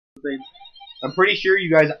I'm pretty sure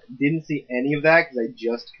you guys didn't see any of that because I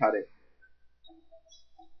just cut it.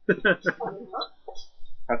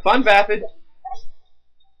 Have fun, Vapid.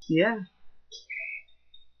 Yeah.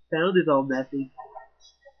 Sound is all messy.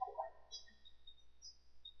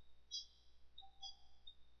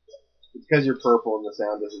 It's because you're purple and the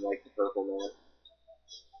sound doesn't like the purple man.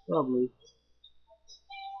 Probably.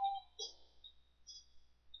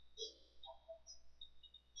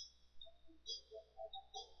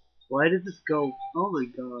 Why did this go? Oh my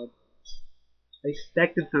god. I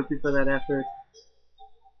expected something for that effort.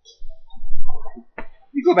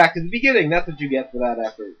 You go back to the beginning, that's what you get for that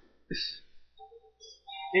effort.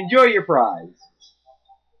 Enjoy your prize.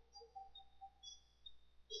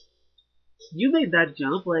 You made that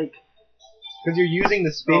jump like... Because you're using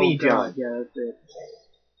the spinny oh, god, jump. yeah, that's it.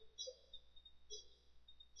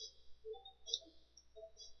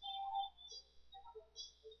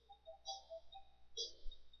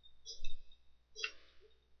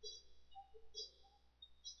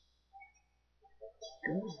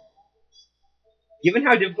 Good. Given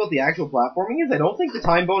how difficult the actual platforming is, I don't think the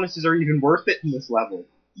time bonuses are even worth it in this level.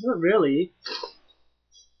 Not really.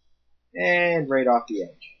 And right off the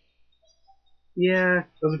edge. Yeah.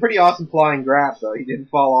 It was a pretty awesome flying grab, though. He didn't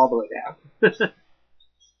fall all the way down.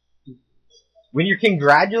 When you're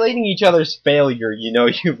congratulating each other's failure, you know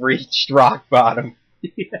you've reached rock bottom.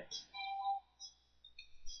 Yeah.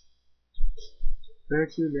 Where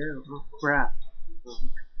to now? Oh crap.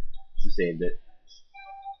 You saved it.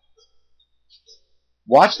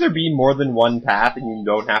 Watch there be more than one path and you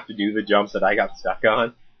don't have to do the jump that I got stuck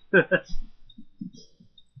on.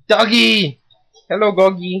 Doggy! Hello,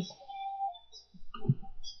 Goggy.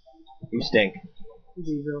 You stink.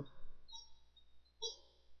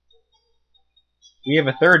 We have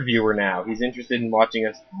a third viewer now. He's interested in watching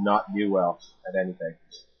us not do well at anything.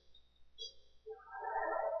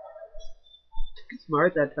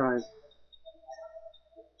 Smart that time.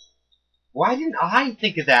 Why didn't I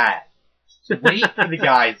think of that? Wait for the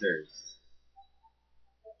geysers.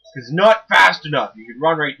 Because not fast enough. You could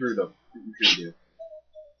run right through them. You should do.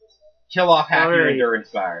 Kill off half your endurance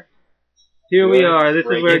bar. Here we are. This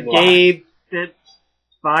is where Gabe live. spent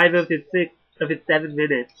 5 of his 7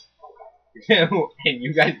 minutes. And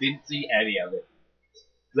you guys didn't see any of it.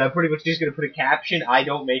 So I'm pretty much just going to put a caption, I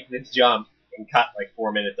don't make this jump, and cut like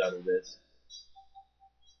 4 minutes out of this.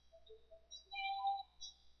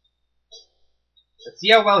 Let's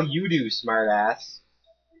see how well you do, smartass.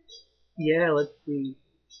 Yeah, let's see.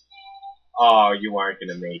 Oh, you aren't going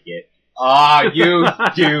to make it. Oh, you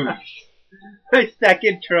douche. My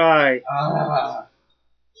second try. Ah.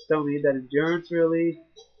 Don't need that endurance, really.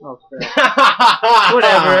 Oh, crap.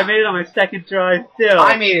 Whatever, I made it on my second try still.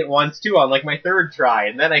 I made it once, too, on like my 3rd try,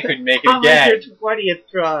 and then I couldn't make it on again. your 20th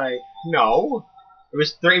try. No. It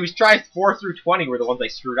was tries 4 through 20 were the ones I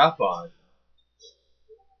screwed up on.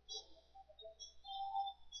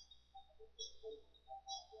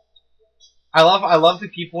 I love the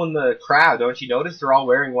people in the crowd, don't you notice? They're all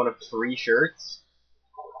wearing one of 3 shirts.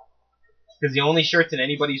 Because the only shirts in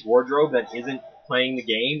anybody's wardrobe that isn't playing the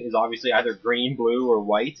game is obviously either green, blue, or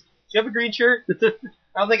white. Do you have a green shirt? I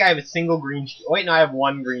don't think I have a single green shirt. Wait, no, I have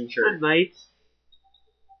 1 green shirt. I might.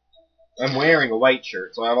 I'm wearing a white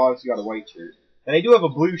shirt, so I've obviously got a white shirt. And I do have a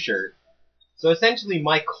blue shirt. So essentially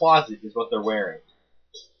my closet is what they're wearing.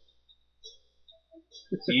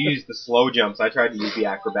 So you used the slow jumps, I tried to use the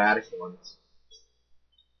acrobatic ones.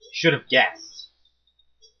 Should have guessed.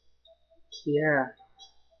 Yeah.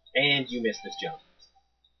 And you missed this jump.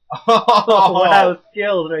 Oh, wow,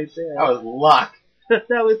 skills right there. That was luck.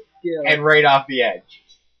 That was skill. And right off the edge.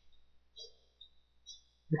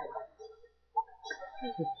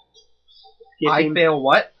 Skipping, I fail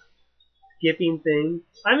what? Skipping things.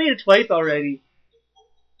 I made it twice already.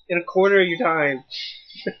 In a quarter of your time.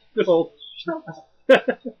 So,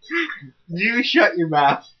 You shut your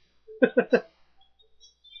mouth.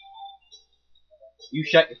 You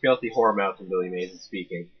shut your filthy whore mouth when Billy Mays is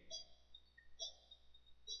speaking.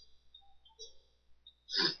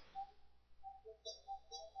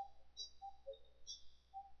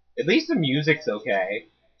 At least the music's okay.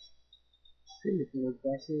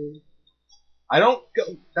 I don't go.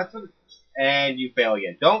 That's what. And you fail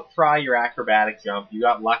again. Don't try your acrobatic jump. You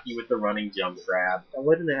got lucky with the running jump grab. That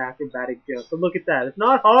wasn't an acrobatic jump, but look at that. It's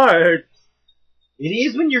not hard. It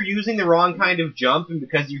is when you're using the wrong kind of jump, and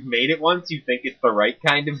because you've made it once, you think it's the right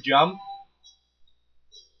kind of jump.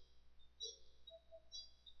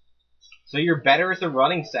 So you're better at the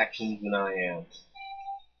running sections than I am.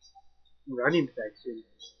 Running section?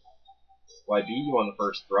 Well, I beat you on the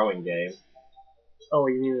first throwing game. Oh,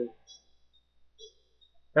 you mean...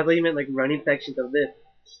 I thought you meant like running sections of this.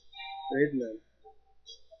 There is none.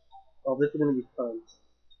 Oh, this is gonna be fun.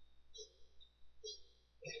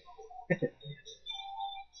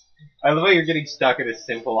 I love how you're getting stuck at a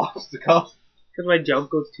simple obstacle. Because my jump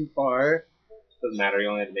goes too far. Doesn't matter, you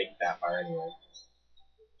only have to make it that far anyway.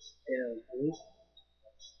 Yeah, really?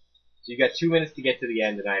 So you got 2 minutes to get to the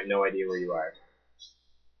end, and I have no idea where you are.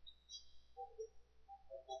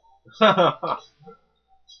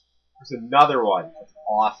 There's another one. That's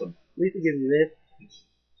awesome. At least it gives me this.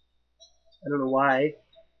 I don't know why.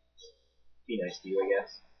 Be nice to you, I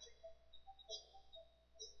guess.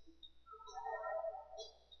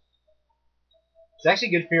 It's actually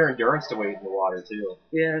good for your endurance to wade in the water, too.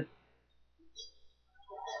 Yeah.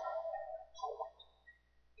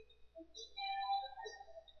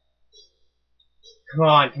 Come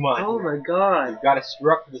on, come on. Oh my god. We've got to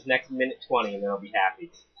screw up for this next minute 20, and then I'll be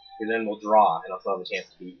happy. And then we'll draw, and I'll still have a chance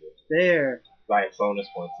to beat you. There. So I have bonus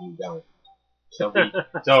points, and you don't.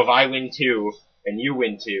 So if I win 2, and you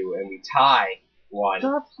win 2, and we tie 1,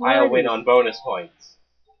 Stop I'll win sliding. on bonus points.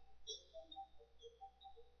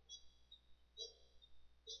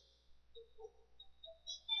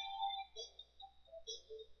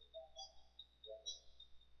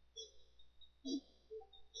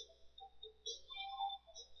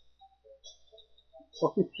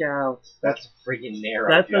 Holy cow. That's a freaking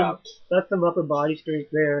narrow jump. That's some upper body strength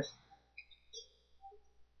there.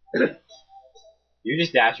 You're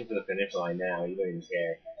just dashing for the finish line now. You don't even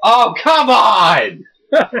care. Oh, come on!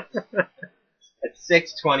 At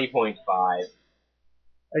 620.5. I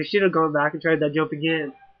should have gone back and tried that jump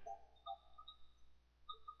again.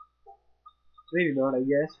 Maybe not, I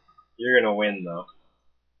guess. You're gonna win, though.